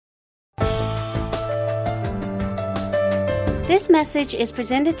This message is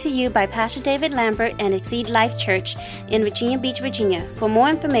presented to you by Pastor David Lambert and Exceed Life Church in Virginia Beach, Virginia. For more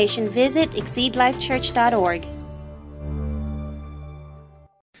information, visit exceedlifechurch.org.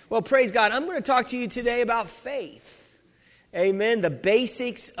 Well, praise God. I'm going to talk to you today about faith. Amen. The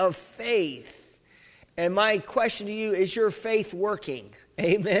basics of faith. And my question to you, is your faith working?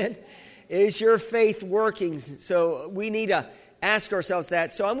 Amen. Is your faith working? So we need to ask ourselves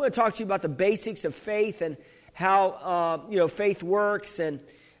that. So I'm going to talk to you about the basics of faith and how faith works. And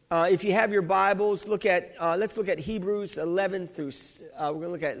if you have your Bibles, let's look at Hebrews 11 through. We're going to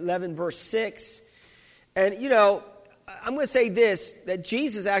look at 11 verse 6. And I'm going to say this, that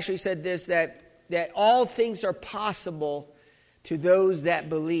Jesus actually said this, that all things are possible to those that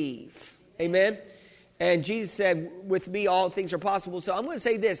believe. Amen. And Jesus said, with me, all things are possible. So I'm going to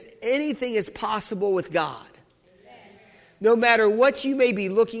say this, anything is possible with God. No matter what you may be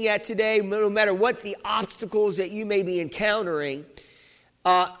looking at today, no matter what the obstacles that you may be encountering,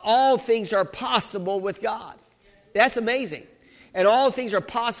 all things are possible with God. That's amazing. And all things are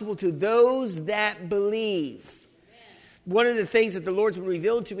possible to those that believe. One of the things that the Lord's been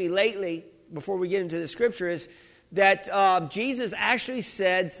revealing to me lately, before we get into the scripture, is that Jesus actually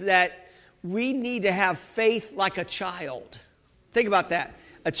says that we need to have faith like a child. Think about that.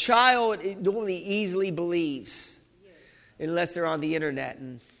 A child normally easily believes. Unless they're on the internet.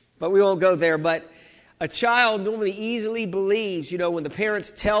 But we won't go there. But a child normally easily believes, when the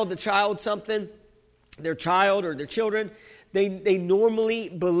parents tell the child something, their child or their children, they normally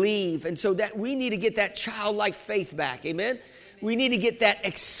believe. And so that we need to get that childlike faith back. Amen? We need to get that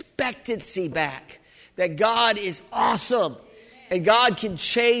expectancy back. That God is awesome. And God can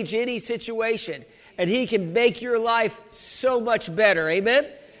change any situation. And He can make your life so much better. Amen?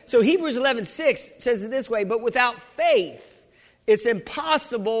 So Hebrews 11:6 says it this way, but without faith, it's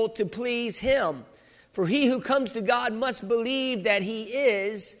impossible to please Him. For he who comes to God must believe that He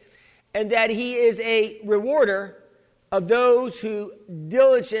is, and that He is a rewarder of those who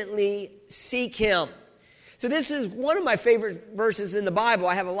diligently seek Him. So this is one of my favorite verses in the Bible.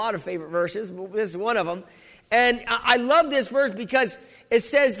 I have a lot of favorite verses, but this is one of them. And I love this verse because it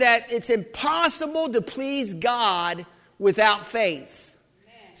says that it's impossible to please God without faith.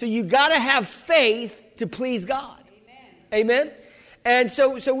 Amen. So you got to have faith to please God. Amen. And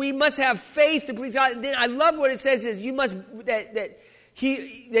so we must have faith to please God. And then I love what it says is you must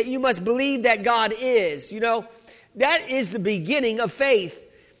you must believe that God is. That is the beginning of faith.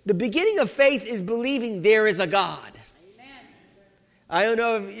 The beginning of faith is believing there is a God. Amen. I don't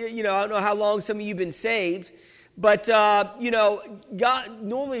know if I don't know how long some of you've been saved, but God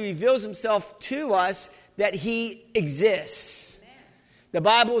normally reveals Himself to us that He exists. Amen. The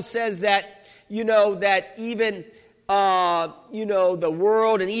Bible says that that even the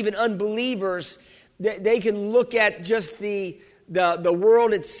world and even unbelievers, they can look at just the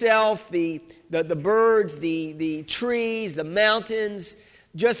world itself, the birds, the trees, the mountains.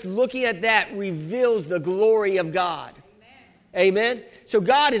 Just looking at that reveals the glory of God. Amen. Amen. So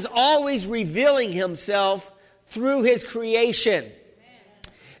God is always revealing Himself through His creation. Amen.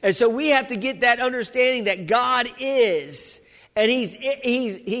 And so we have to get that understanding that God is, and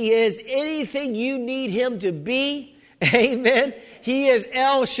He is anything you need Him to be. Amen. He is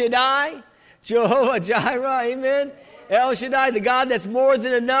El Shaddai, Jehovah Jireh. Amen. El Shaddai, the God that's more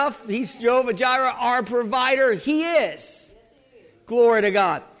than enough. He's Jehovah Jireh, our provider. He is. Glory to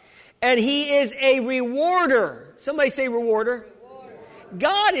God. And He is a rewarder. Somebody say rewarder.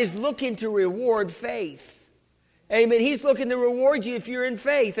 God is looking to reward faith. Amen. He's looking to reward you if you're in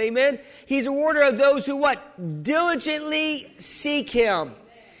faith. Amen. He's a rewarder of those who what? Diligently seek Him.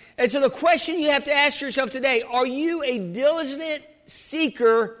 And so the question you have to ask yourself today, are you a diligent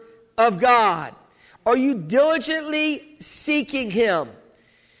seeker of God? Are you diligently seeking Him?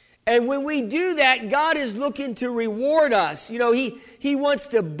 And when we do that, God is looking to reward us. He wants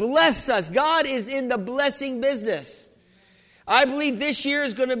to bless us. God is in the blessing business. I believe this year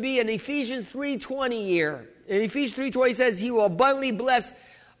is going to be an Ephesians 3:20 year. In Ephesians 3:20 says He will abundantly bless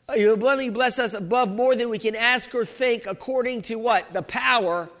us above more than we can ask or think, according to what? The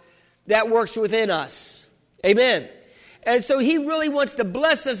power that works within us. Amen. And so He really wants to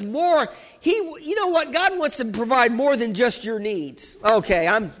bless us more. You know what? God wants to provide more than just your needs. Okay,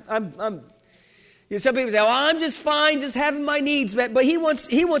 some people say, well, I'm just fine just having my needs met. But He wants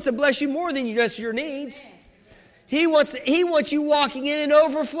to bless you more than just your needs. He wants you walking in an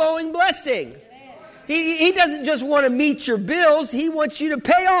overflowing blessing. He doesn't just want to meet your bills. He wants you to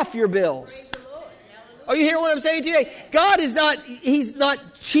pay off your bills. Are you hearing what I'm saying today? God is He's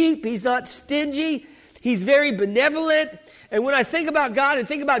not cheap. He's not stingy. He's very benevolent. And when I think about God and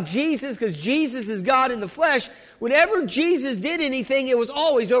think about Jesus, because Jesus is God in the flesh, whenever Jesus did anything, it was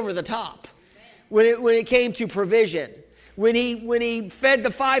always over the top when it came to provision. When he fed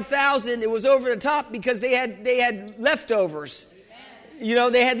the 5,000, it was over the top because they had leftovers. You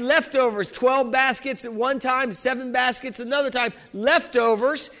know, they had leftovers, 12 baskets at one time, 7 baskets another time,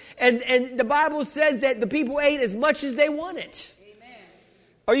 leftovers. And the Bible says that the people ate as much as they wanted. Amen.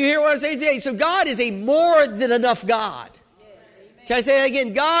 Are you hearing what I'm saying today? So God is a more than enough God. Yes. Can I say that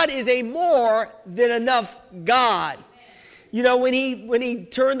again? God is a more than enough God. Amen. You know, when he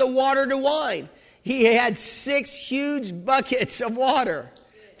turned the water to wine, he had 6 huge buckets of water.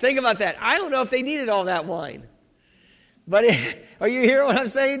 Think about that. I don't know if they needed all that wine. But are you hearing what I'm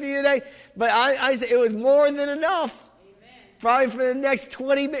saying to you today? But I say it was more than enough. Amen. Probably for the next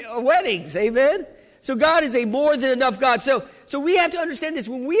 20 weddings. Amen? So God is a more than enough God. So we have to understand this.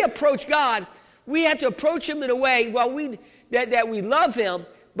 When we approach God, we have to approach Him in a way, that we love Him.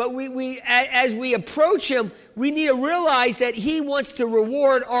 But as we approach Him, we need to realize that He wants to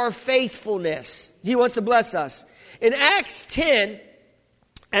reward our faithfulness. He wants to bless us. In Acts 10,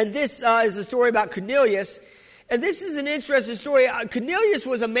 and this is a story about Cornelius. And this is an interesting story. Cornelius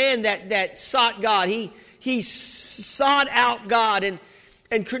was a man that sought God. He sought out God.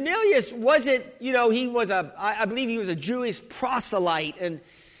 And Cornelius wasn't, he was I believe he was a Jewish proselyte. And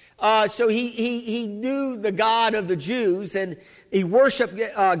so he knew the God of the Jews and he worshiped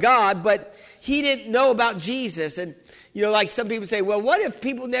God, but he didn't know about Jesus. And, like some people say, well, what if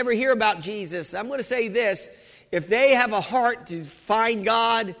people never hear about Jesus? I'm going to say this. If they have a heart to find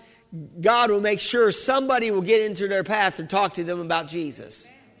God, God will make sure somebody will get into their path and talk to them about Jesus.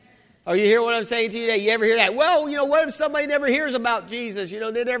 Are you hearing what I'm saying to you today? You ever hear that? Well, what if somebody never hears about Jesus?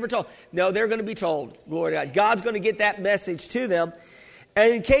 They're never told. No, they're going to be told. Glory to God. God's going to get that message to them.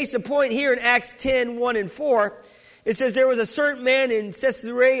 And in case of point here in Acts 10, 1 and 4, it says, there was a certain man in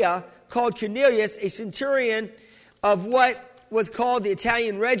Caesarea called Cornelius, a centurion of what was called the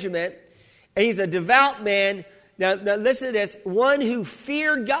Italian regiment. And he's a devout man. Now listen to this. One who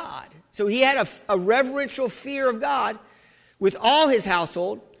feared God. So he had a reverential fear of God with all his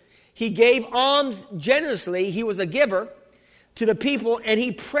household. He gave alms generously. He was a giver to the people, and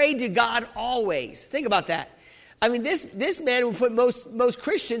he prayed to God always. Think about that. I mean, this man would put most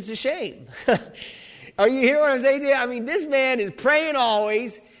Christians to shame. Are you hearing what I'm saying to you? I mean, this man is praying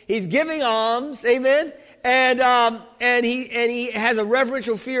always. He's giving alms. Amen. And he has a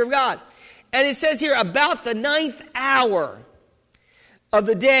reverential fear of God. And it says here, about the 9th hour of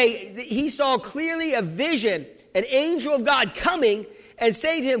the day, he saw clearly a vision, an angel of God coming and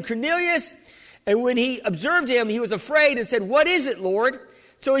saying to him, Cornelius. And when he observed him, he was afraid and said, what is it, Lord?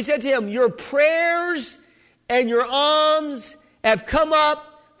 So he said to him, your prayers and your alms have come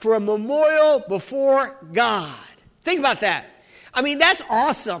up for a memorial before God. Think about that. I mean, that's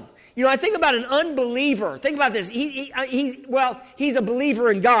awesome. I think about an unbeliever. Think about this. He's a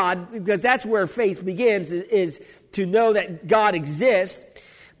believer in God because that's where faith begins, is to know that God exists.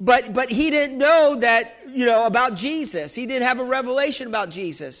 But he didn't know that, about Jesus. He didn't have a revelation about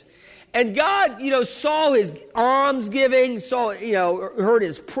Jesus. And God, saw his alms giving, heard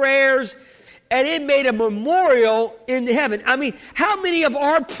his prayers, and it made a memorial in heaven. I mean, how many of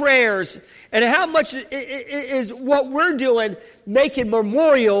our prayers and how much is what we're doing making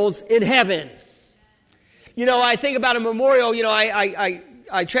memorials in heaven? I think about a memorial.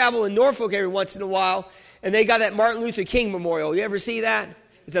 I travel in Norfolk every once in a while, and they got that Martin Luther King memorial. You ever see that?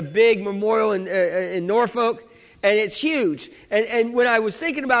 It's a big memorial in Norfolk, and it's huge. And when I was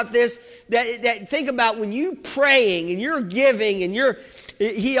thinking about this, think about when you praying and you're giving and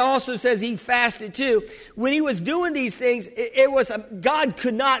he also says he fasted too. When he was doing these things, God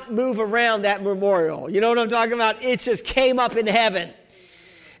could not move around that memorial. You know what I'm talking about? It just came up in heaven.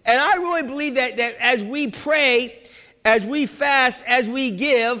 And I really believe that as we pray, as we fast, as we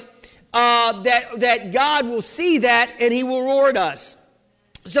give, that God will see that and he will reward us.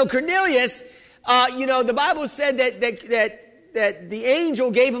 So Cornelius, the Bible said that the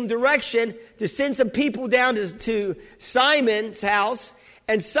angel gave him direction to send some people down to Simon's house.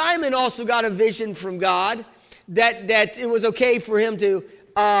 And Simon also got a vision from God that it was okay for him to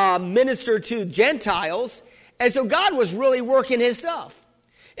minister to Gentiles. And so God was really working his stuff.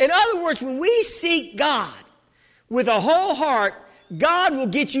 In other words, when we seek God with a whole heart, God will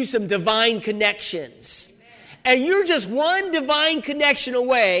get you some divine connections. And you're just one divine connection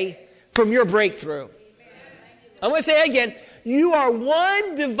away from your breakthrough. I'm going to say it again. You are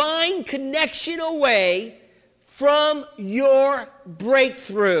one divine connection away from your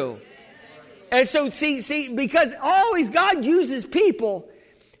breakthrough. And so, see, because always God uses people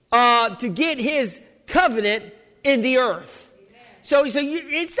to get his covenant in the earth. So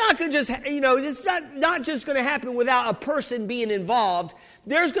it's not going to just, it's not just going to happen without a person being involved.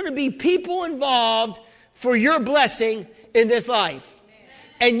 There's going to be people involved for your blessing in this life.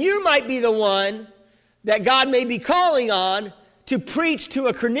 And you might be the one that God may be calling on to preach to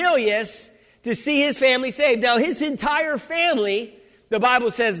a Cornelius to see his family saved. Now, his entire family, the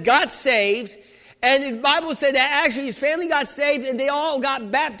Bible says, got saved. And the Bible said that actually his family got saved and they all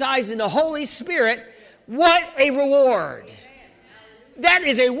got baptized in the Holy Spirit. What a reward. That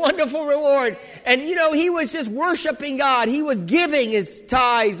is a wonderful reward. And, he was just worshiping God. He was giving his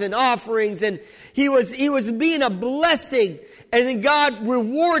tithes and offerings, and he was being a blessing. And then God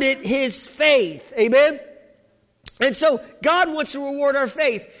rewarded his faith. Amen? And so God wants to reward our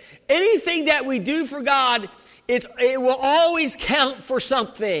faith. Anything that we do for God, it will always count for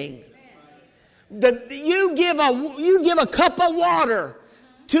something. You give a cup of water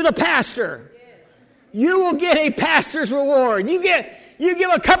to the pastor, you will get a pastor's reward. You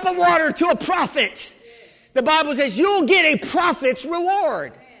give a cup of water to a prophet, the Bible says you'll get a prophet's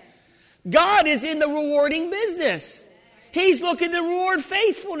reward. God is in the rewarding business. He's looking to reward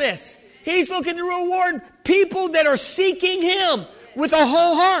faithfulness. He's looking to reward people that are seeking Him with a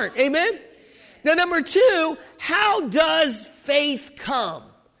whole heart. Amen? Now, number 2, how does faith come?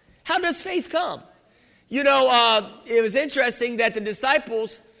 How does faith come? It was interesting that the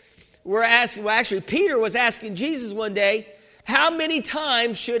disciples were asking, Peter was asking Jesus one day, how many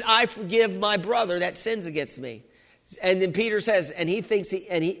times should I forgive my brother that sins against me? And then Peter says, and he thinks,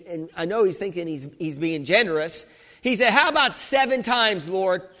 and I know he's thinking he's being generous. He said, how about 7 times,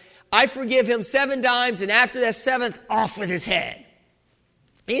 Lord? I forgive him 7 times, and after that 7th, off with his head.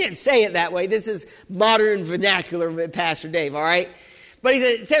 He didn't say it that way. This is modern vernacular with Pastor Dave, all right? But he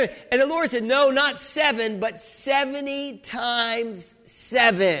said 7. And the Lord said, no, not 7, but 70 times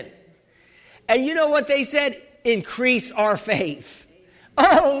 7. And you know what they said? Increase our faith.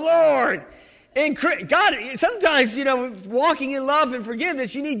 Oh, Lord. God, sometimes, walking in love and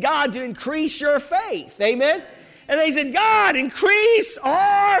forgiveness, you need God to increase your faith. Amen? And they said, God, increase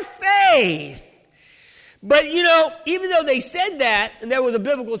our faith. But, even though they said that, and that was a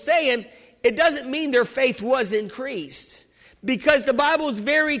biblical saying, it doesn't mean their faith was increased. Because the Bible is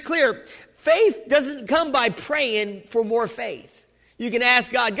very clear. Faith doesn't come by praying for more faith. You can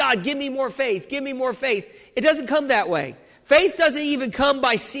ask God, God, give me more faith. Give me more faith. It doesn't come that way. Faith doesn't even come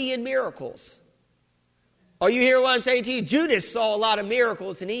by seeing miracles. Are you hearing what I'm saying to you? Judas saw a lot of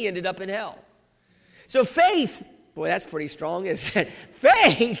miracles and he ended up in hell. So faith, boy, that's pretty strong, isn't it?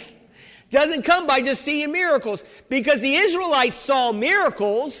 Faith doesn't come by just seeing miracles, because the Israelites saw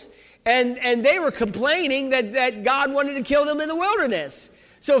miracles and they were complaining that God wanted to kill them in the wilderness.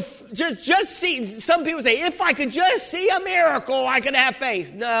 So just see, some people say, if I could just see a miracle, I could have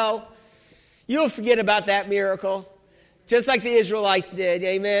faith. No, you'll forget about that miracle, just like the Israelites did.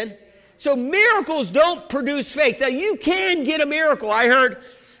 Amen. So miracles don't produce faith. Now, you can get a miracle. I heard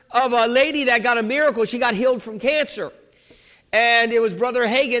of a lady that got a miracle. She got healed from cancer. And it was Brother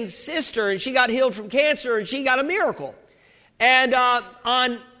Hagin's sister, and she got healed from cancer, and she got a miracle. And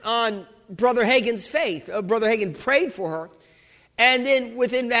on Brother Hagin's faith, Brother Hagin prayed for her. And then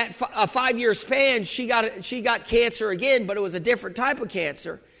within that 5-year span, she got cancer again, but it was a different type of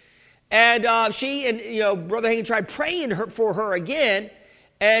cancer. And Brother Hagin tried praying for her again,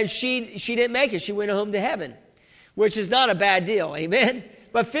 and she didn't make it. She went home to heaven, which is not a bad deal. Amen.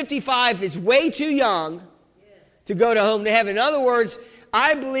 But 55 is way too young to go to home to heaven. In other words,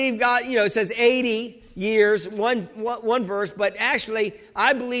 I believe God, it says 80 years, one verse, but actually,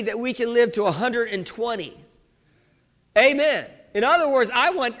 I believe that we can live to 120. Amen. In other words, I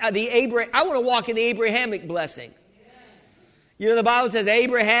want to walk in the Abrahamic blessing. The Bible says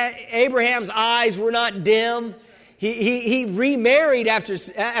Abraham's eyes were not dim. He remarried after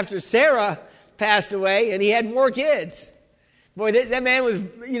Sarah passed away, and he had more kids. Boy, that man was,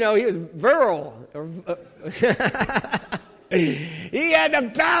 he was virile. He had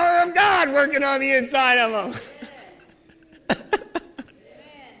the power of God working on the inside of him.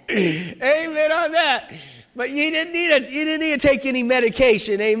 Amen on that. But you didn't need to take any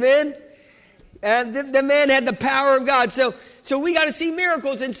medication. Amen. And the man had the power of God. So we got to see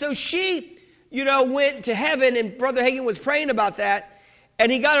miracles. And so she, went to heaven, and Brother Hagin was praying about that.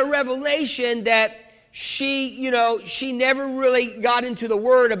 And he got a revelation that she never really got into the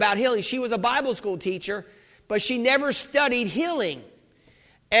word about healing. She was a Bible school teacher, but she never studied healing.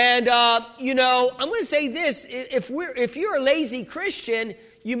 And, I'm going to say this. If you're a lazy Christian,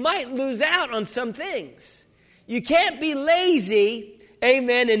 you might lose out on some things. You can't be lazy,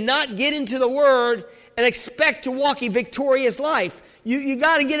 amen, and not get into the Word and expect to walk a victorious life. You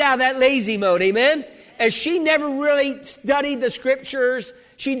got to get out of that lazy mode, amen? and she never really studied the scriptures.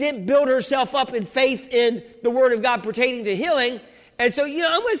 She didn't build herself up in faith in the word of God pertaining to healing. And so,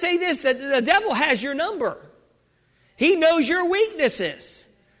 I'm going to say this, that the devil has your number. He knows your weaknesses.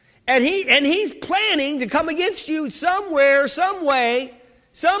 And he's planning to come against you somewhere, some way,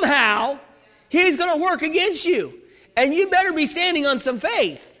 somehow. He's going to work against you. And you better be standing on some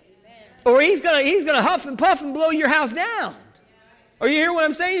faith. Or he's going to huff and puff and blow your house down. Are you hear what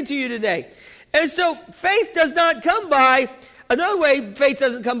I'm saying to you today? And so faith does not come by, another way faith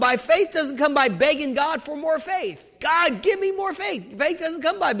doesn't come by begging God for more faith. God, give me more faith. Faith doesn't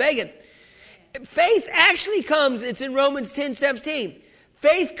come by begging. Faith actually comes, it's in Romans 10:17.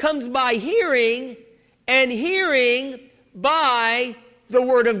 Faith comes by hearing, and hearing by the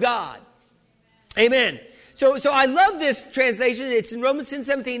word of God. Amen. So I love this translation. It's in Romans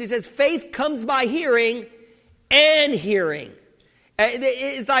 10:17. It says, faith comes by hearing and hearing.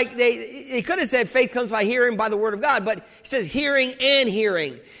 It's like they could have said faith comes by hearing by the word of God, but it says hearing and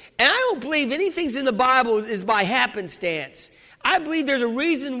hearing. And I don't believe anything in the Bible is by happenstance. I believe there's a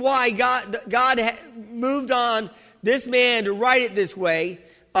reason why God moved on this man to write it this way,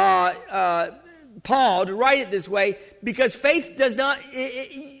 Paul to write it this way, because faith does not,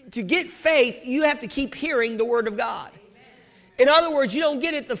 to get faith, you have to keep hearing the word of God. In other words, you don't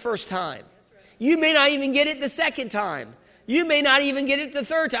get it the first time. You may not even get it the second time. You may not even get it the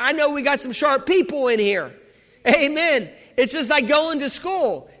third time. I know we got some sharp people in here. Amen. It's just like going to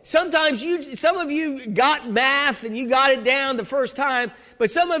school. Sometimes some of you got math and you got it down the first time, but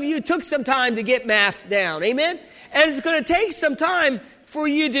some of you took some time to get math down. Amen. And it's going to take some time for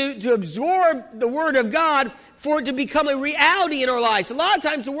you to absorb the word of God, for it to become a reality in our lives. A lot of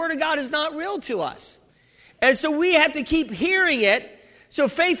times the word of God is not real to us. And so we have to keep hearing it. So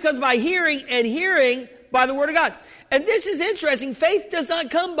faith comes by hearing, and hearing by the word of God. And this is interesting. Faith does not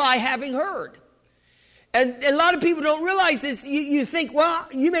come by having heard. And a lot of people don't realize this. You think, well,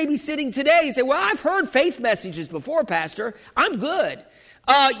 you may be sitting today and say, well, I've heard faith messages before, Pastor. I'm good.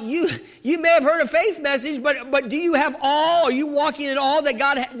 You may have heard a faith message, but do you have all? Are you walking in all that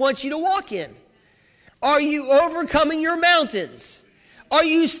God wants you to walk in? Are you overcoming your mountains? Are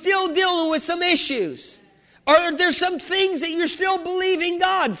you still dealing with some issues? Are there some things that you're still believing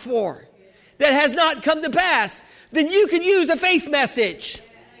God for that has not come to pass? Then you can use a faith message.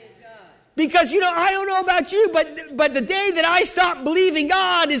 Because, I don't know about you, but the day that I stop believing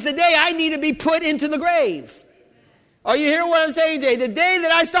God is the day I need to be put into the grave. Are you hearing what I'm saying today? The day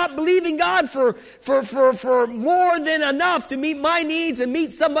that I stop believing God for more than enough to meet my needs and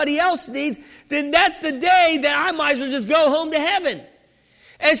meet somebody else's needs, then that's the day that I might as well just go home to heaven.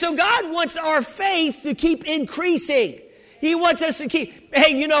 And so God wants our faith to keep increasing. He wants us to keep,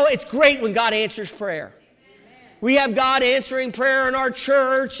 it's great when God answers prayer. We have God answering prayer in our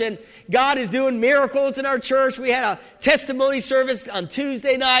church, and God is doing miracles in our church. We had a testimony service on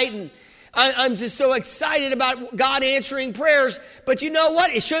Tuesday night, and I'm just so excited about God answering prayers. But you know what?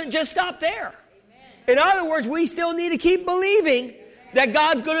 It shouldn't just stop there. In other words, we still need to keep believing that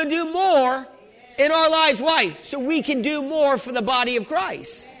God's going to do more in our lives. Why? So we can do more for the body of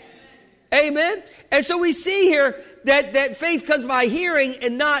Christ. Amen? And so we see here that faith comes by hearing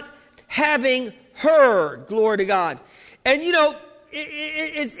and not having heard. Glory to God. And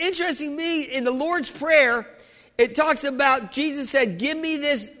it's interesting to me in the Lord's Prayer, it talks about, Jesus said, give me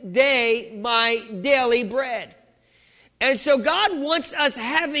this day my daily bread. And so God wants us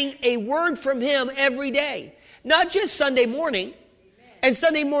having a word from Him every day, not just Sunday morning. And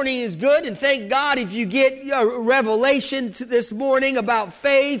Sunday morning is good, and thank God if you get a revelation this morning about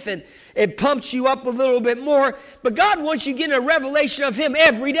faith, and it pumps you up a little bit more. But God wants you to get a revelation of Him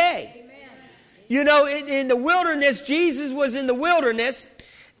every day. In the wilderness, Jesus was in the wilderness,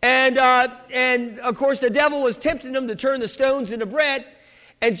 and of course the devil was tempting him to turn the stones into bread.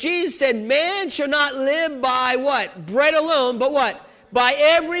 And Jesus said, man shall not live by what? Bread alone, but what? By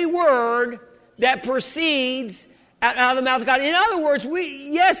every word that proceeds out of the mouth of God. In other words,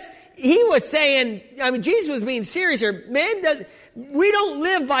 he was saying, Jesus was being serious here. We don't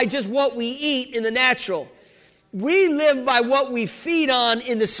live by just what we eat in the natural. We live by what we feed on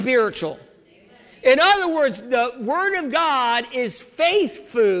in the spiritual. In other words, the Word of God is faith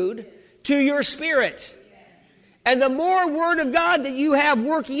food to your spirit. And the more Word of God that you have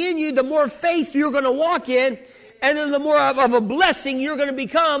working in you, the more faith you're going to walk in, and then the more of a blessing you're going to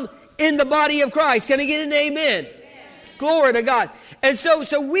become in the body of Christ. Can I get an amen? Glory to God. And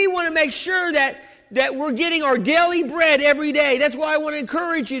so we want to make sure that we're getting our daily bread every day. That's why I want to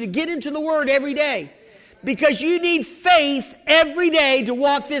encourage you to get into the Word every day. Because you need faith every day to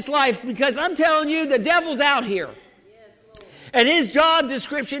walk this life. Because I'm telling you, the devil's out here. And his job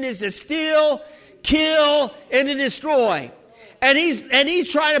description is to steal, kill, and to destroy. And he's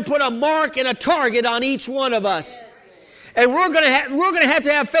trying to put a mark and a target on each one of us. And we're going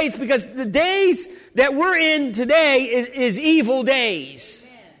to have faith, because the days that we're in today is evil days.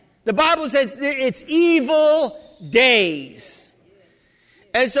 The Bible says it's evil days.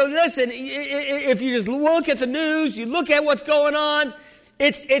 And so listen, if you just look at the news, you look at what's going on,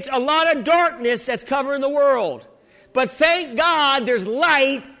 it's a lot of darkness that's covering the world. But thank God there's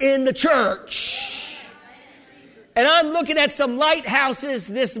light in the church. And I'm looking at some lighthouses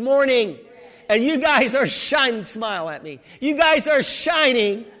this morning, and you guys are shining. Smile at me. You guys are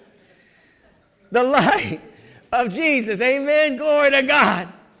shining the light of Jesus. Amen. Glory to God.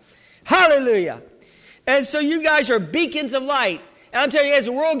 Hallelujah. And so you guys are beacons of light. And I'm telling you, as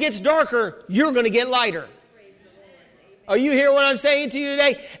the world gets darker, you're going to get lighter. Are you hearing what I'm saying to you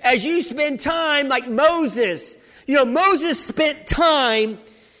today? As you spend time like Moses. You know, Moses spent time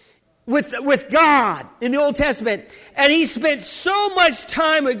with God in the Old Testament. And he spent so much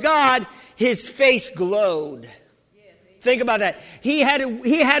time with God, his face glowed. Think about that. He had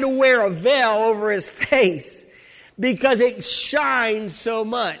to wear a veil over his face because it shines so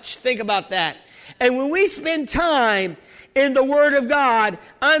much. Think about that. And when we spend time in the Word of God,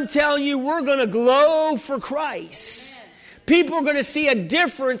 I'm telling you, we're going to glow for Christ. People are going to see a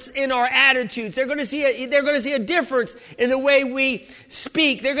difference in our attitudes. They're going to see a difference in the way we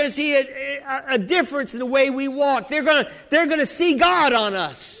speak. They're going to see a difference in the way we walk. They're going to see God on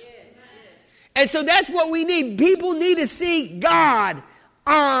us. And so that's what we need. People need to see God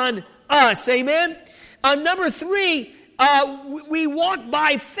on us. Amen? Number 3, we walk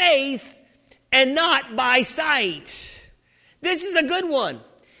by faith and not by sight. This is a good one.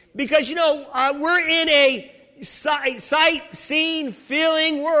 Because, we're in a sight, seen,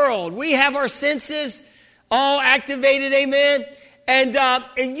 feeling world. We have our senses all activated. Amen?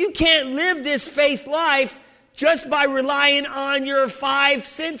 And you can't live this faith life just by relying on your 5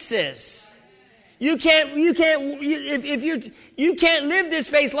 senses. You can't live this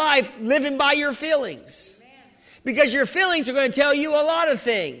faith life living by your feelings. Because your feelings are going to tell you a lot of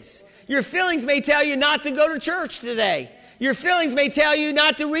things. Your feelings may tell you not to go to church today. Your feelings may tell you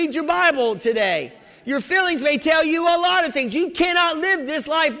not to read your Bible today. Your feelings may tell you a lot of things. You cannot live this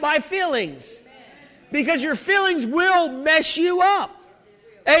life by feelings. Because your feelings will mess you up.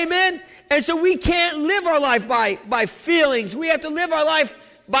 Amen? And so we can't live our life by feelings. We have to live our life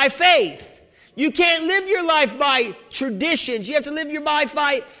by faith. You can't live your life by traditions. You have to live your life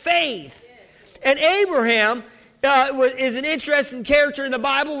by faith. And Abraham is an interesting character in the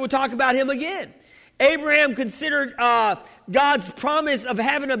Bible. We'll talk about him again. Abraham considered God's promise of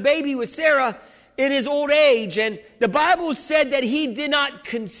having a baby with Sarah in his old age. And the Bible said that he did not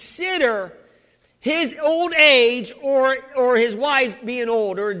consider his old age or his wife being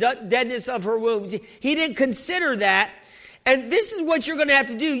old or deadness of her womb. He didn't consider that. And this is what you're going to have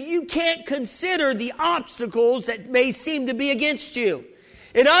to do. You can't consider the obstacles that may seem to be against you.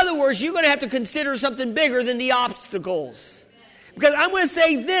 In other words, you're going to have to consider something bigger than the obstacles. Because I'm going to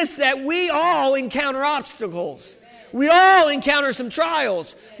say this, that we all encounter obstacles. We all encounter some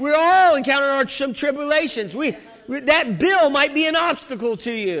trials. We all encounter some tribulations. That bill might be an obstacle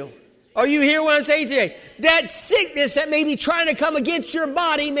to you. Are you hearing what I'm saying today? That sickness that may be trying to come against your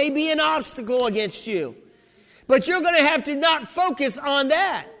body may be an obstacle against you. But you're going to have to not focus on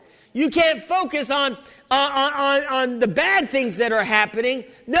that. You can't focus on the bad things that are happening.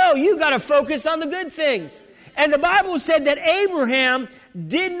 No, you got to focus on the good things. And the Bible said that Abraham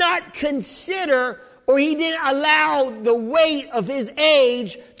did not consider, or he didn't allow the weight of his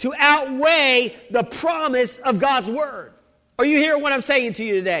age to outweigh the promise of God's word. Are you hearing what I'm saying to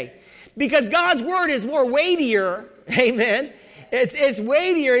you today? Because God's word is more weightier. Amen. It's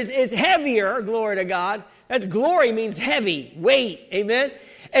weightier. It's heavier. Glory to God. That glory means heavy, weight. Amen.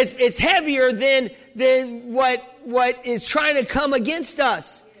 It's heavier than what is trying to come against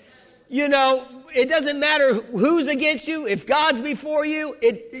us. It doesn't matter who's against you. If God's before you,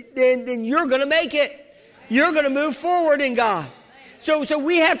 then you're going to make it. You're going to move forward in God. So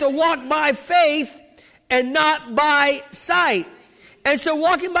we have to walk by faith and not by sight. And so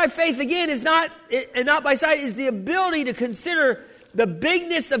walking by faith again is not by sight, is the ability to consider the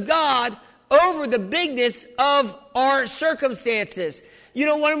bigness of God over the bigness of our circumstances.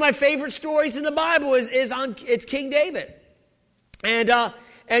 One of my favorite stories in the Bible it's King David.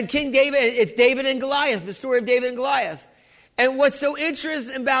 And King David, it's David and Goliath, the story of David and Goliath. And what's so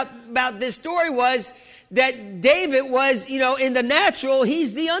interesting about this story was that David was, in the natural,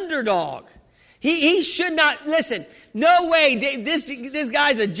 he's the underdog. He should not, listen, no way, this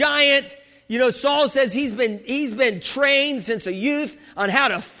guy's a giant. Saul says he's been trained since a youth on how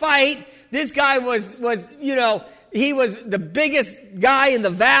to fight. This guy was, he was the biggest guy in the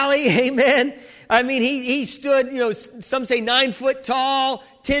valley. Amen. I mean, he stood, some say 9 foot tall,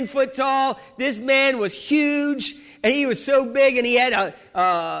 10 foot tall. This man was huge, and he was so big, and he had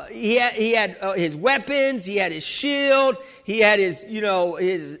his weapons, he had his shield, he had his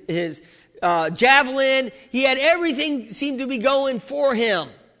javelin. He had everything seemed to be going for him.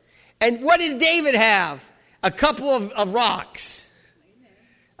 And what did David have? A couple of rocks.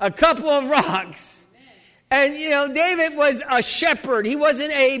 A couple of rocks. And, David was a shepherd. He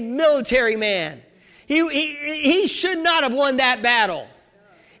wasn't a military man. He should not have won that battle.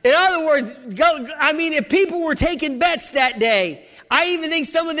 In other words, if people were taking bets that day, I even think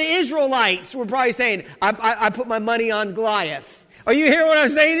some of the Israelites were probably saying, I put my money on Goliath. Are you hearing what I'm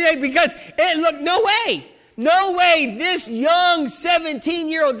saying today? Because, no way. No way this young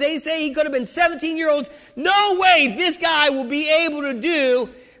 17-year-old, they say he could have been 17 years old. No way this guy will be able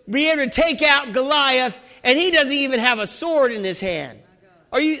to take out Goliath, and he doesn't even have a sword in his hand.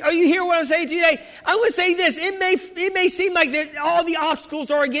 Are you hearing what I'm saying to you today? I'm going to say this. It may seem like that all the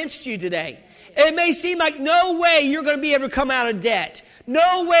obstacles are against you today. It may seem like no way you're going to be able to come out of debt.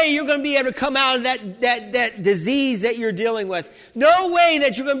 No way you're going to be able to come out of that disease that you're dealing with. No way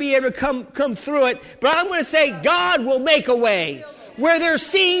that you're going to be able to come through it. But I'm going to say God will make a way where there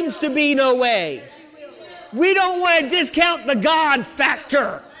seems to be no way. We don't want to discount the God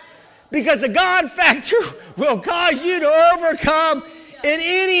factor, because the God factor will cause you to overcome in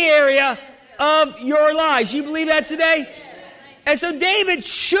any area of your lives. You believe that today? And so David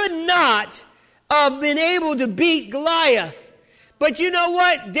should not have been able to beat Goliath. But you know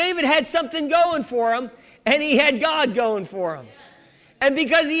what? David had something going for him, and he had God going for him. And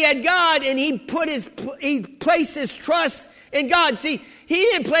because he had God, and he placed his trust in God. See, he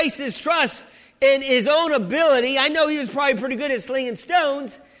didn't place his trust in his own ability. I know he was probably pretty good at slinging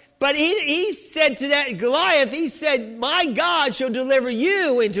stones, but he said to that Goliath, he said, my God shall deliver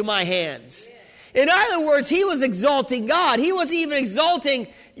you into my hands. In other words, he was exalting God. He wasn't even exalting,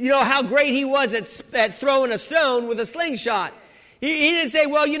 how great he was at throwing a stone with a slingshot. He didn't say,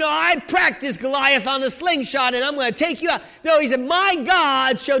 well, I practiced Goliath on the slingshot and I'm going to take you out. No, he said, my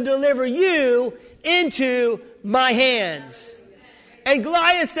God shall deliver you into my hands. And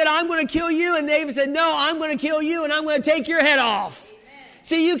Goliath said, I'm going to kill you. And David said, no, I'm going to kill you and I'm going to take your head off.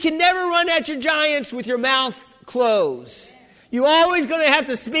 See, you can never run at your giants with your mouth closed. You're always going to have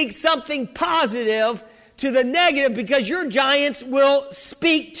to speak something positive to the negative, because your giants will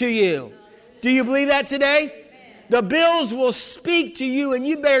speak to you. Do you believe that today? The bills will speak to you, and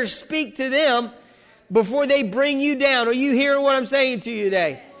you better speak to them before they bring you down. Are you hearing what I'm saying to you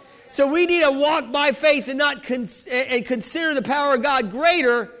today? So we need to walk by faith and not consider the power of God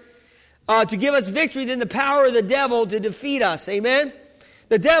greater to give us victory than the power of the devil to defeat us. Amen?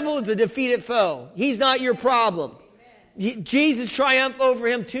 The devil is a defeated foe. He's not your problem. Jesus triumphed over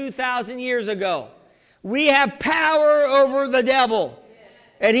him 2,000 years ago. We have power over the devil.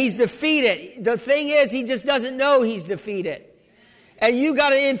 And he's defeated. The thing is, he just doesn't know he's defeated. And you got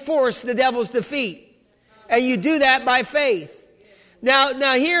to enforce the devil's defeat. And you do that by faith. Now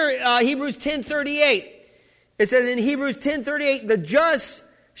here, Hebrews 10:38. It says in Hebrews 10:38, the just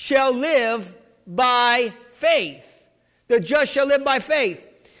shall live by faith. The just shall live by faith.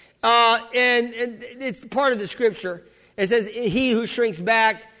 And it's part of the scripture. It says, he who shrinks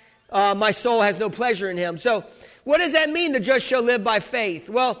back, my soul has no pleasure in him. So what does that mean, the just shall live by faith?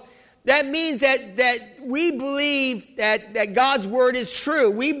 Well, that means that we believe that God's word is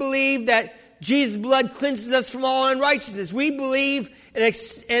true. We believe that Jesus' blood cleanses us from all unrighteousness. We believe and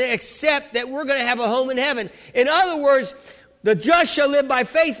accept that we're going to have a home in heaven. In other words, the just shall live by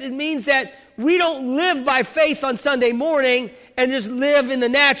faith. It means that we don't live by faith on Sunday morning and just live in the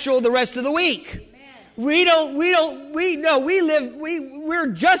natural the rest of the week. We're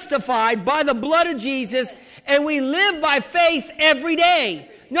justified by the blood of Jesus, and we live by faith every day.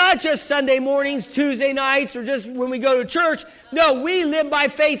 Not just Sunday mornings, Tuesday nights, or just when we go to church. No, we live by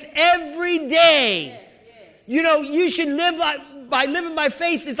faith every day. You should live by living by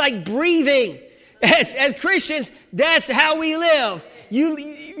faith. It's like breathing. As Christians, that's how we live.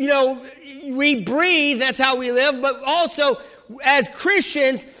 We breathe, that's how we live, but also as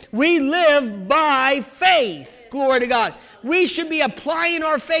Christians, we live by faith. Glory to God. We should be applying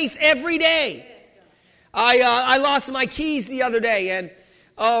our faith every day. I lost my keys the other day, and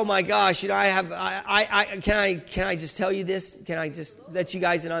oh my gosh, can I just tell you this? Can I just let you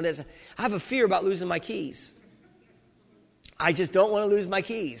guys in on this? I have a fear about losing my keys. I just don't want to lose my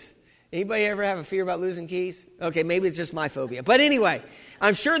keys. Anybody ever have a fear about losing keys? Okay, maybe it's just my phobia. But anyway,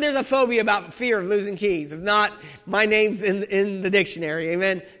 I'm sure there's a phobia about fear of losing keys. If not, my name's in the dictionary.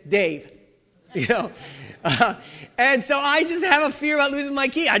 Amen? Dave. you know. And so I just have a fear about losing my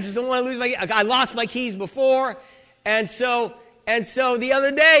key. I just don't want to lose my key. I lost my keys before. And so the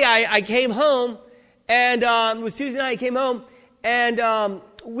other day I came home, and with Susan and I came home, and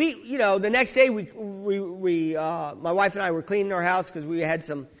the next day my wife and I were cleaning our house because we had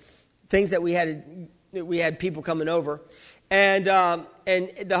some things that we had people coming over, and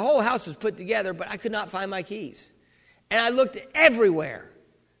the whole house was put together, but I could not find my keys, and I looked everywhere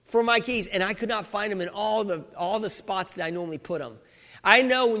for my keys, and I could not find them in all the spots that I normally put them. I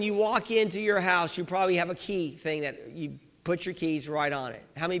know when you walk into your house, you probably have a key thing that you put your keys right on it.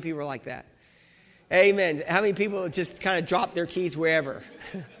 How many people are like that? Amen. How many people just kind of drop their keys wherever?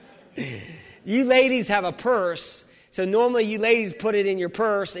 You ladies have a purse, so normally you ladies put it in your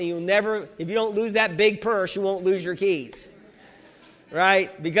purse, and you'll never, if you don't lose that big purse, you won't lose your keys,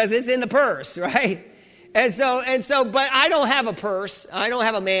 right? Because it's in the purse, right? And so, but I don't have a purse. I don't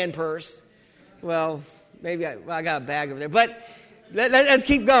have a man purse. Well, maybe I got a bag over there, but let's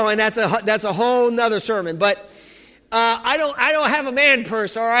keep going. That's a whole nother sermon. But I don't have a man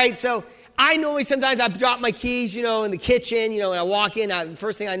purse. All right. So I normally sometimes I drop my keys, in the kitchen. And I walk in. The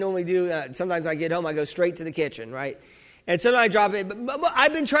first thing I normally do. Sometimes I get home, I go straight to the kitchen, right? And sometimes I drop it. But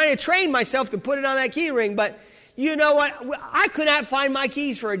I've been trying to train myself to put it on that key ring. But you know what? I could not find my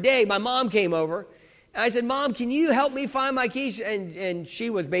keys for a day. My mom came over. And I said, Mom, can you help me find my keys? And she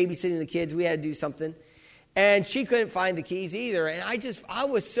was babysitting the kids. We had to do something. And she couldn't find the keys either. And I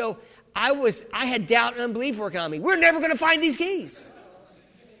had doubt and unbelief working on me. We're never going to find these keys.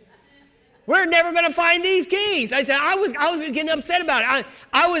 We're never going to find these keys. I said, I was getting upset about it.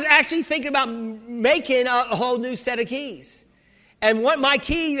 I was actually thinking about making a whole new set of keys. And what my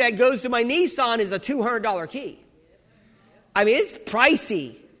key that goes to my Nissan is a $200 key. I mean, it's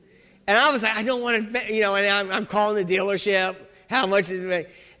pricey. And I was like, I don't want to, and I'm calling the dealership. How much is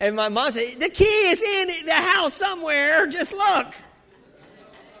it? And my mom said, the key is in the house somewhere. Just look.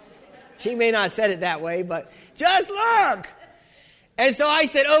 She may not have said it that way, but just look. And so I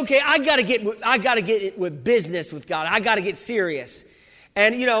said, okay, I got to get it with business with God. I got to get serious.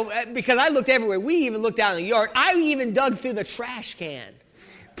 And, because I looked everywhere. We even looked out in the yard. I even dug through the trash can,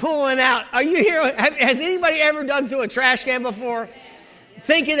 pulling out. Are you here? Has anybody ever dug through a trash can before?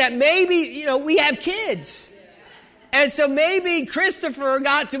 Thinking that maybe, we have kids. And so maybe Christopher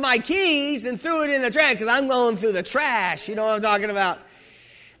got to my keys and threw it in the trash because I'm going through the trash. You know what I'm talking about?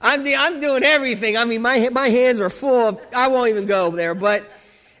 I'm doing everything. I mean, my hands are full of, I won't even go there.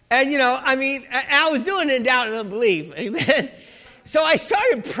 I was doing it in doubt and unbelief. Amen. So I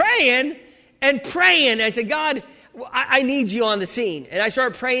started praying. I said, God, I need you on the scene. And I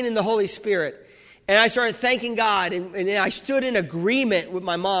started praying in the Holy Spirit. And I started thanking God, and then I stood in agreement with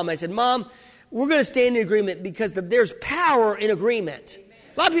my mom. I said, Mom, we're going to stand in agreement because there's power in agreement.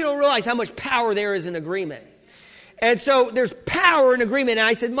 A lot of people don't realize how much power there is in agreement. And so there's power in agreement. And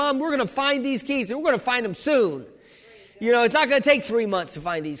I said, Mom, we're going to find these keys, and we're going to find them soon. It's not going to take 3 months to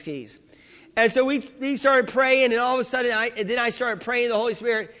find these keys. And so we started praying, and all of a sudden, I started praying in the Holy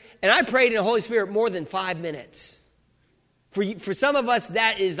Spirit, and I prayed in the Holy Spirit more than 5 minutes. For some of us,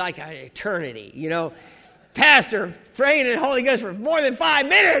 that is like an eternity, Pastor, praying in the Holy Ghost for more than 5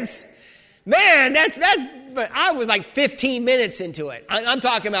 minutes. Man, but I was like 15 minutes into it. I'm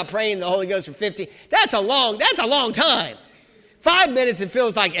talking about praying in the Holy Ghost for 15. That's a long time. 5 minutes, it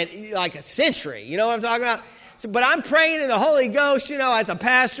feels like a century. You know what I'm talking about? But I'm praying in the Holy Ghost, as a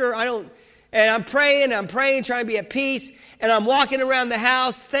pastor. And I'm praying, trying to be at peace. And I'm walking around the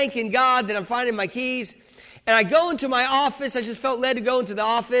house, thanking God that I'm finding my keys. And I go into my office. I just felt led to go into the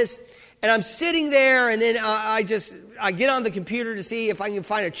office. And I'm sitting there, and then I get on the computer to see if I can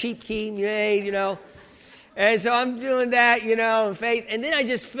find a cheap key, And so I'm doing that, in faith. And then I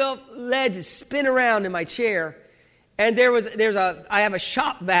just felt led to spin around in my chair. And I have a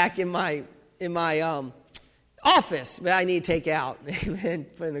shop vac in my office that I need to take out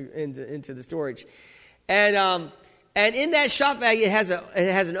and put into the storage. And in that shop vac, it has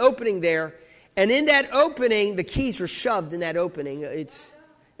an opening there. And in that opening, the keys were shoved in that opening.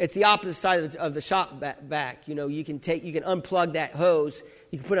 It's the opposite side of the shop vac. You can unplug that hose,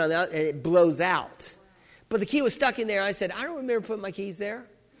 you can put it on that, and it blows out. But the key was stuck in there. I said, I don't remember putting my keys there.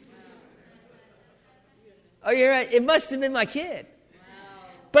 Oh, you're right. It must have been my kid.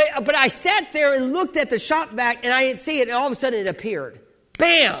 But I sat there and looked at the shop vac, and I didn't see it, and all of a sudden it appeared.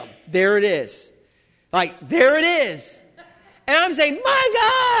 Bam! There it is. There it is. And I'm saying, my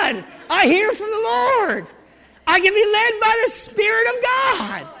God, I hear from the Lord. I can be led by the Spirit of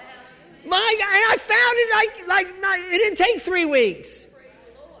God. My God, and I found it it didn't take 3 weeks.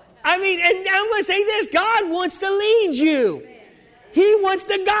 I mean, and I'm going to say this, God wants to lead you. He wants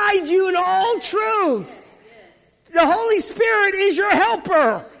to guide you in all truth. The Holy Spirit is your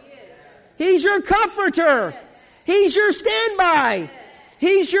helper. He's your comforter. He's your standby.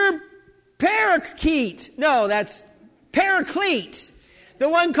 He's your paraclete. No, that's paraclete. The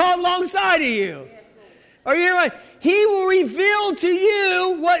one called alongside of you. Are you right? He will reveal to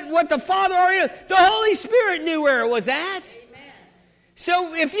you what the Father already knew. The Holy Spirit knew where it was at.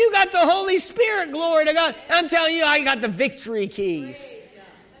 So if you got the Holy Spirit, glory to God, I'm telling you, I got the victory keys.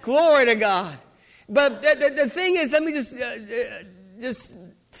 Glory to God. But the thing is, let me just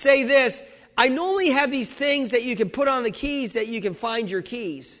say this. I normally have these things that you can put on the keys that you can find your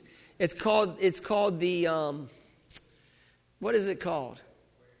keys. It's called the, what is it called?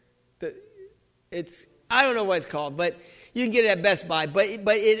 I don't know what it's called, but you can get it at Best Buy. But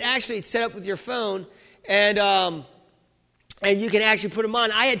it actually is set up with your phone, and you can actually put them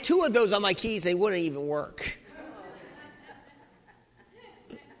on. I had 2 of those on my keys. They wouldn't even work.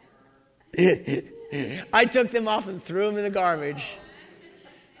 I took them off and threw them in the garbage.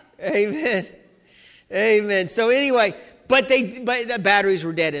 Amen. Amen. So anyway, but the batteries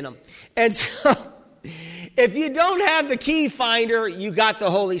were dead in them. And so if you don't have the key finder, you got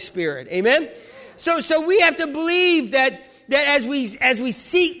the Holy Spirit. Amen. So we have to believe that as we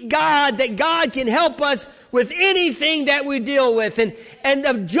seek God, that God can help us with anything that we deal with. And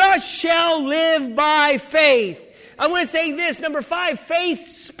the just shall live by faith. I want to say this, number 5, faith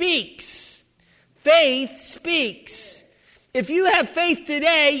speaks. Faith speaks. If you have faith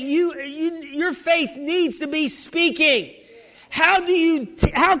today, your faith needs to be speaking. How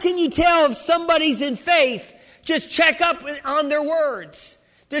can you tell if somebody's in faith? Just check up on their words.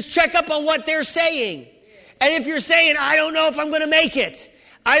 Just check up on what they're saying. And if you're saying, I don't know if I'm going to make it.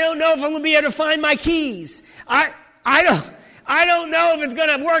 I don't know if I'm going to be able to find my keys. I don't know if it's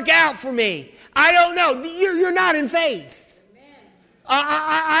going to work out for me. I don't know. You're not in faith.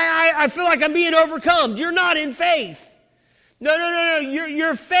 I feel like I'm being overcome. You're not in faith. No.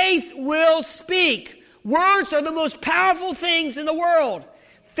 Your faith will speak. Words are the most powerful things in the world.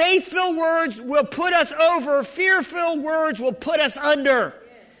 Faith-filled words will put us over. Fear-filled words will put us under.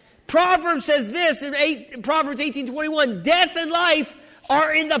 Proverbs says this in Proverbs 18:21, death and life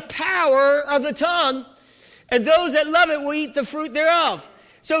are in the power of the tongue, and those that love it will eat the fruit thereof.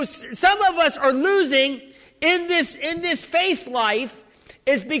 So some of us are losing in this faith life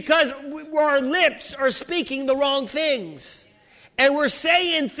is because our lips are speaking the wrong things. And we're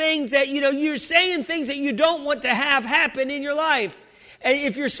saying things that, you're saying things that you don't want to have happen in your life. And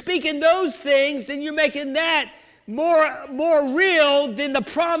if you're speaking those things, then you're making that more real than the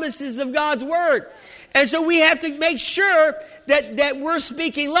promises of God's word. And so we have to make sure that we're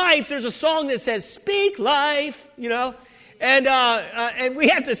speaking life. There's a song that says, speak life, and we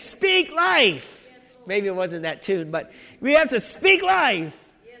have to speak life. Maybe it wasn't that tune, but we have to speak life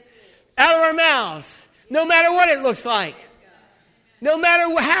out of our mouths, no matter what it looks like, no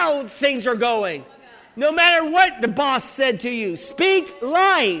matter how things are going, no matter what the boss said to you, speak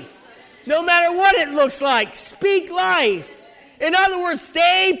life. No matter what it looks like, speak life. In other words,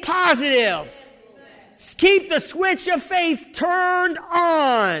 stay positive. Keep the switch of faith turned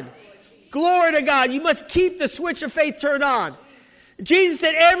on. Glory to God. You must keep the switch of faith turned on. Jesus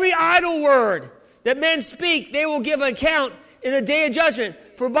said, every idle word that men speak, they will give an account in the day of judgment.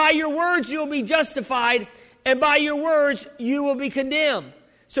 For by your words you will be justified, and by your words you will be condemned.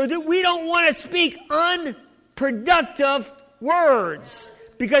 So that we don't want to speak unproductive words,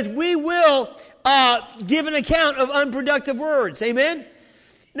 because we will give an account of unproductive words. Amen?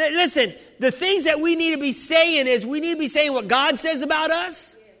 Now, listen, the things that we need to be saying is we need to be saying what God says about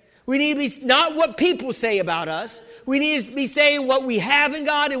us. We need to be not what people say about us. We need to be saying what we have in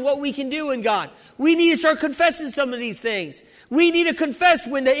God and what we can do in God. We need to start confessing some of these things. We need to confess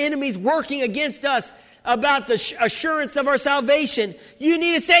when the enemy's working against us about the assurance of our salvation. You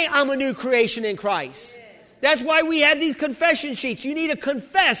need to say, I'm a new creation in Christ. That's why we have these confession sheets. You need to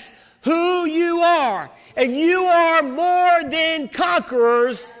confess who you are. And you are more than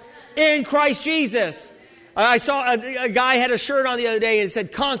conquerors in Christ Jesus. I saw a guy had a shirt on the other day and it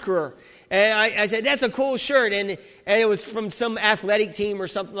said conqueror. And I said, that's a cool shirt. And it was from some athletic team or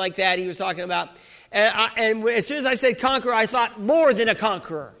something like that he was talking about. And as soon as I said conqueror, I thought more than a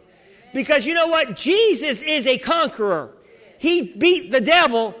conqueror. Because you know what? Jesus is a conqueror. He beat the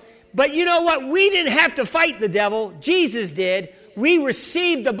devil. But you know what? We didn't have to fight the devil. Jesus did. We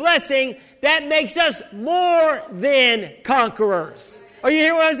received the blessing that makes us more than conquerors. Are you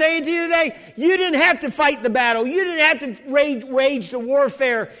hearing what I'm saying to you today? You didn't have to fight the battle. You didn't have to wage the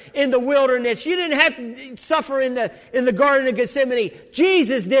warfare in the wilderness. You didn't have to suffer in the Garden of Gethsemane.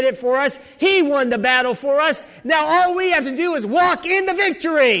 Jesus did it for us. He won the battle for us. Now all we have to do is walk in the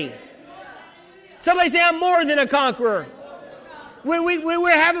victory. Somebody say, I'm more than a conqueror. When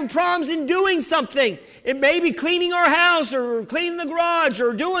we're having problems in doing something, it may be cleaning our house or cleaning the garage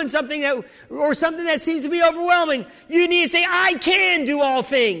or doing something that seems to be overwhelming. You need to say, I can do all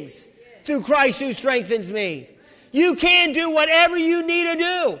things through Christ who strengthens me. You can do whatever you need to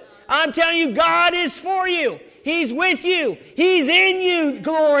do. I'm telling you, God is for you. He's with you. He's in you.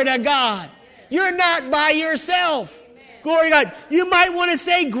 Glory to God. You're not by yourself. Glory to God. You might want to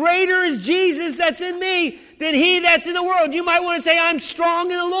say, greater is Jesus that's in me than he that's in the world. You might want to say, I'm strong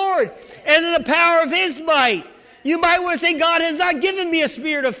in the Lord and in the power of his might. You might want to say, God has not given me a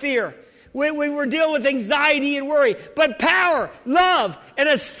spirit of fear when we're dealing with anxiety and worry, but power, love, and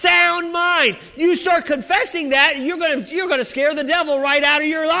a sound mind. You start confessing that, and you're going to scare the devil right out of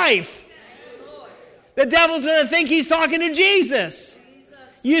your life. The devil's going to think he's talking to Jesus.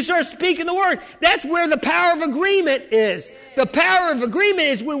 You start speaking the word. That's where the power of agreement is. The power of agreement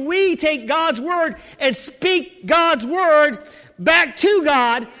is when we take God's word and speak God's word back to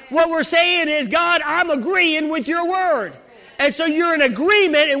God. What we're saying is, God, I'm agreeing with your word. And so you're in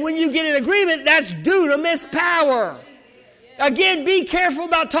agreement, and when you get in agreement, that's dunamis power. Again, be careful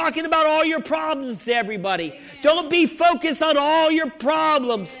about talking about all your problems to everybody. Don't be focused on all your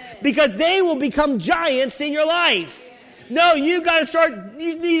problems, because they will become giants in your life. No, you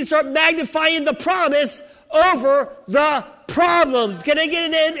need to start magnifying the promise over the problems. Can I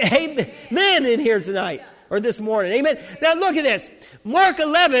get an amen in here tonight or this morning? Amen. Now look at this. Mark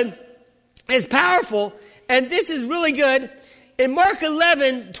 11 is powerful, and this is really good. In Mark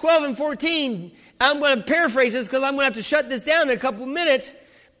 11, 12 and 14, I'm going to paraphrase this because I'm going to have to shut this down in a couple of minutes.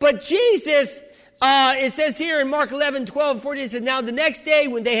 But Jesus, it says here in Mark 11, 12 and 14, it says, now the next day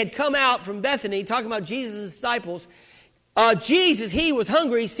when they had come out from Bethany, talking about Jesus' disciples, Jesus, he was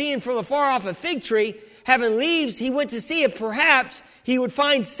hungry, seeing from afar off a fig tree, having leaves, he went to see if perhaps he would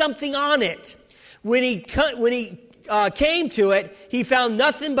find something on it. When he came to it, he found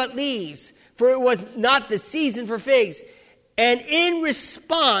nothing but leaves, for it was not the season for figs. And in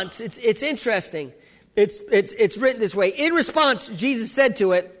response, it's interesting. It's written this way. In response, Jesus said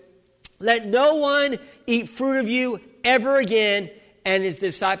to it, let no one eat fruit of you ever again. And his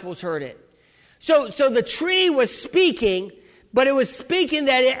disciples heard it. So the tree was speaking, but it was speaking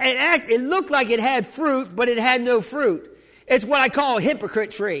that it looked like it had fruit, but it had no fruit. It's what I call a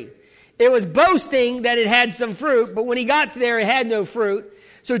hypocrite tree. It was boasting that it had some fruit, but when he got there, it had no fruit.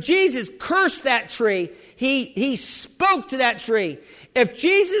 So Jesus cursed that tree. He spoke to that tree. If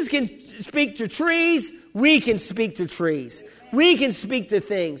Jesus can speak to trees, we can speak to trees. We can speak to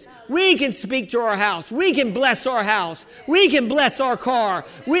things. We can speak to our house. We can bless our house. We can bless our car.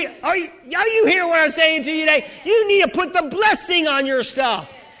 Are you hearing what I'm saying to you today? You need to put the blessing on your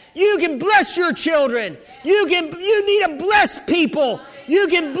stuff. You can bless your children. You need to bless people. You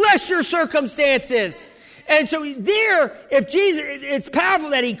can bless your circumstances. And so there, if Jesus, it's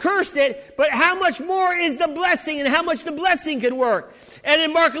powerful that he cursed it, but how much more is the blessing and how much the blessing could work? And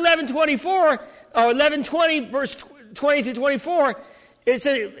in Mark 11:24, or 11:20, verse 20 through 24, it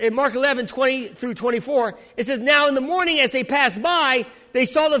says, in Mark 11, 20 through 24, it says, now in the morning as they passed by, they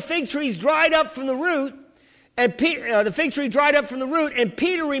saw the fig trees dried up from the root, and the fig tree dried up from the root, and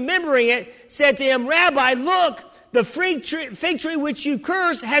Peter, remembering it, said to him, Rabbi, look, the fig tree which you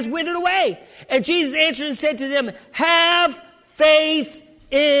cursed has withered away. And Jesus answered and said to them, have faith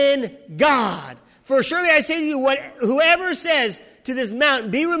in God. For surely I say to you, whoever says to this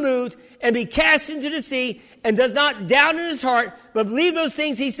mountain, be removed and be cast into the sea, and does not doubt in his heart, but believe those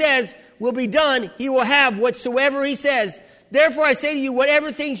things he says will be done, he will have whatsoever he says. Therefore I say to you,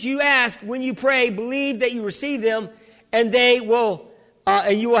 whatever things you ask when you pray, believe that you receive them, and you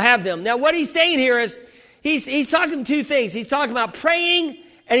will have them. Now what he's saying here is, he's talking two things. He's talking about praying,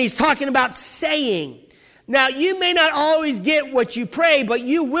 and he's talking about saying. Now you may not always get what you pray, but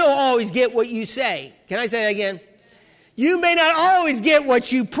you will always get what you say. Can I say that again? You may not always get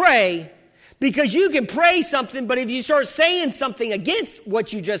what you pray, because you can pray something, but if you start saying something against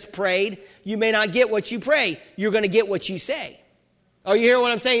what you just prayed, you may not get what you pray. You're going to get what you say. Oh, you hear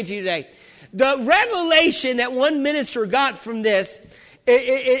what I'm saying to you today? The revelation that one minister got from this,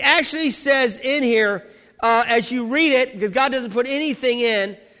 it actually says in here, as you read it, because God doesn't put anything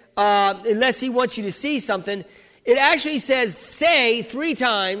in unless he wants you to see something, it actually says say 3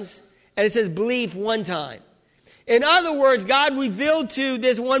 times, and it says believe 1 time. In other words, God revealed to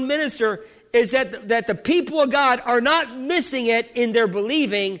this one minister, is that the people of God are not missing it in their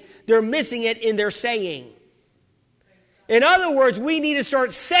believing, they're missing it in their saying. In other words, we need to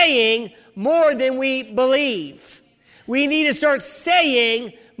start saying more than we believe. We need to start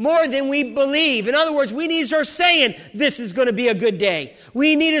saying more than we believe. In other words, we need to start saying, this is going to be a good day.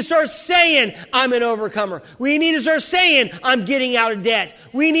 We need to start saying, I'm an overcomer. We need to start saying, I'm getting out of debt.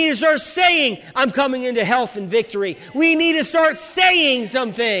 We need to start saying, I'm coming into health and victory. We need to start saying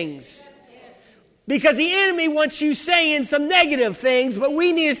some things. Because the enemy wants you saying some negative things, but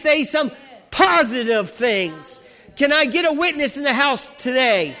we need to say some positive things. Can I get a witness in the house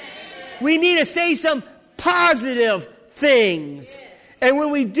today? We need to say some positive things. And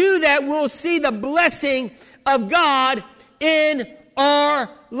when we do that, we'll see the blessing of God in our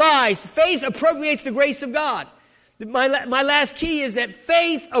lives. Faith appropriates the grace of God. My last key is that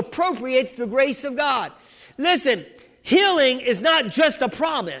faith appropriates the grace of God. Listen, healing is not just a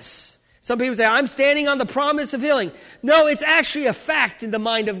promise. Some people say, I'm standing on the promise of healing. No, it's actually a fact in the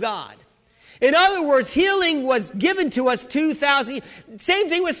mind of God. In other words, healing was given to us 2,000 years. Same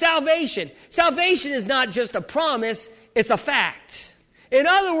thing with salvation. Salvation is not just a promise, it's a fact. In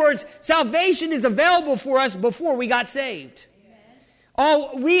other words, salvation is available for us before we got saved.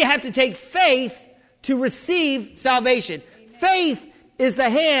 All we have to take faith to receive salvation. Faith is the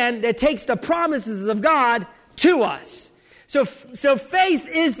hand that takes the promises of God to us. So faith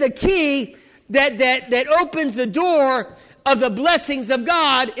is the key that opens the door of the blessings of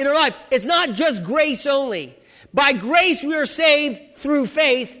God in our life. It's not just grace only. By grace we are saved through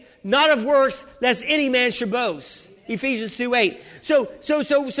faith, not of works, lest any man should boast. Ephesians 2:8.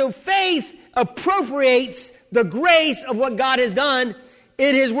 So faith appropriates the grace of what God has done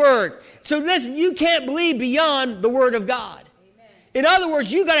in His Word. So listen, you can't believe beyond the Word of God. Amen. In other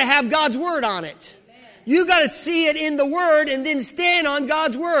words, you got to have God's Word on it. Amen. You got to see it in the Word and then stand on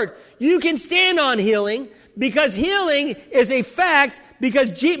God's Word. You can stand on healing because healing is a fact because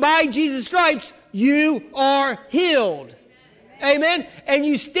by Jesus' stripes you are healed. Amen. And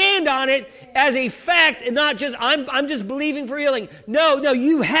you stand on it as a fact and not just, I'm just believing for healing. No,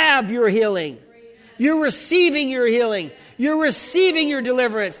 you have your healing. You're receiving your healing. You're receiving your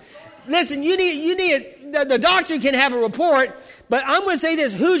deliverance. Listen, the doctor can have a report, but I'm going to say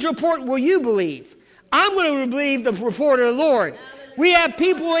this, whose report will you believe? I'm going to believe the report of the Lord. We have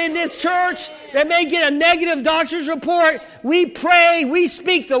people in this church that may get a negative doctor's report. We pray, we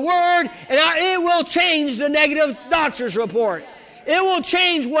speak the word, and it will change the negative doctor's report. It will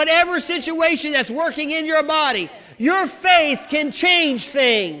change whatever situation that's working in your body. Your faith can change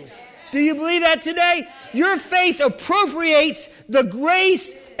things. Do you believe that today? Your faith appropriates the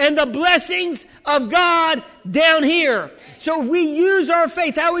grace and the blessings of God down here. So we use our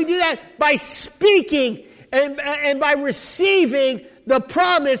faith. How do we do that? By speaking and by receiving the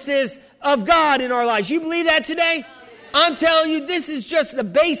promises of God in our lives. You believe that today? I'm telling you, this is just the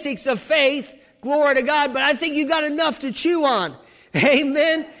basics of faith. Glory to God. But I think you got enough to chew on.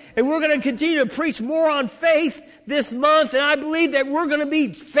 Amen. And we're going to continue to preach more on faith this month. And I believe that we're going to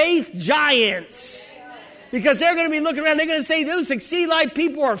be faith giants. Because they're going to be looking around. They're going to say, those Exceed Life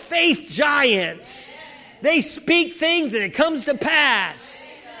people are faith giants. They speak things and it comes to pass.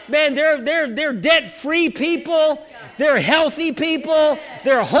 Man, they're debt-free people. They're healthy people.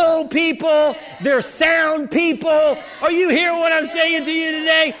 They're whole people. They're sound people. Are you hearing what I'm saying to you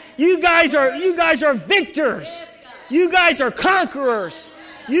today? You guys are victors. You guys are conquerors.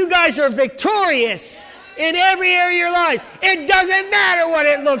 You guys are victorious in every area of your life. It doesn't matter what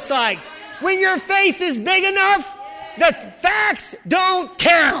it looks like. When your faith is big enough, the facts don't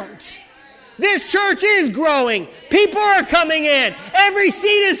count. This church is growing. People are coming in. Every seat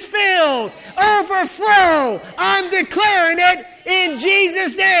is filled. Overflow. I'm declaring it in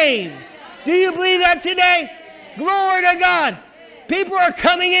Jesus' name. Do you believe that today? Glory to God. People are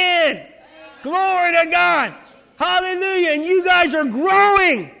coming in. Glory to God. Hallelujah. And you guys are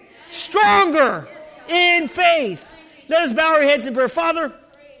growing stronger in faith. Let us bow our heads in prayer. Father,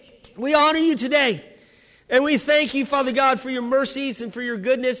 we honor you today. And we thank you, Father God, for your mercies and for your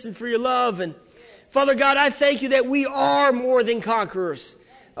goodness and for your love. And Father God, I thank you that we are more than conquerors.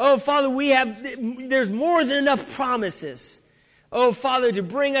 Oh, Father, there's more than enough promises. Oh, Father, to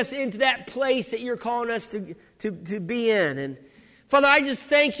bring us into that place that you're calling us to be in. And Father, I just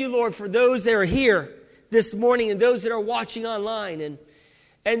thank you, Lord, for those that are here this morning and those that are watching online.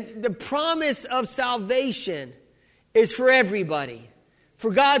 And the promise of salvation is for everybody. For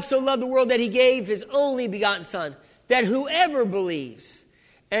God so loved the world that he gave his only begotten Son, that whoever believes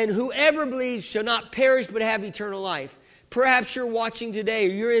shall not perish but have eternal life. Perhaps you're watching today or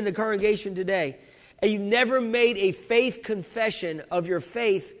you're in the congregation today and you've never made a faith confession of your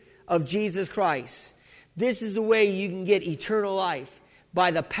faith of Jesus Christ. This is the way you can get eternal life,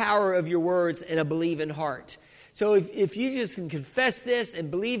 by the power of your words and a believing heart. So if you just can confess this and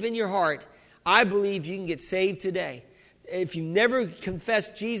believe in your heart, I believe you can get saved today. If you never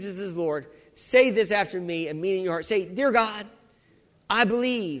confessed Jesus as Lord, say this after me and mean in your heart. Say, "Dear God, I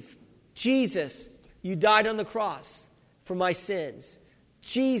believe, Jesus, you died on the cross for my sins.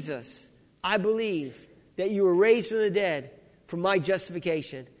 Jesus, I believe that you were raised from the dead for my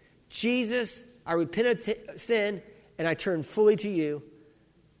justification. Jesus, I repent of sin and I turn fully to you.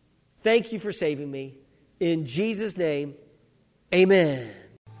 Thank you for saving me. In Jesus' name, amen."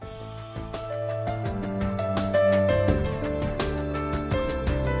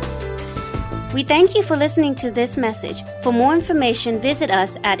 We thank you for listening to this message. For more information, visit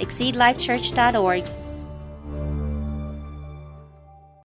us at exceedlifechurch.org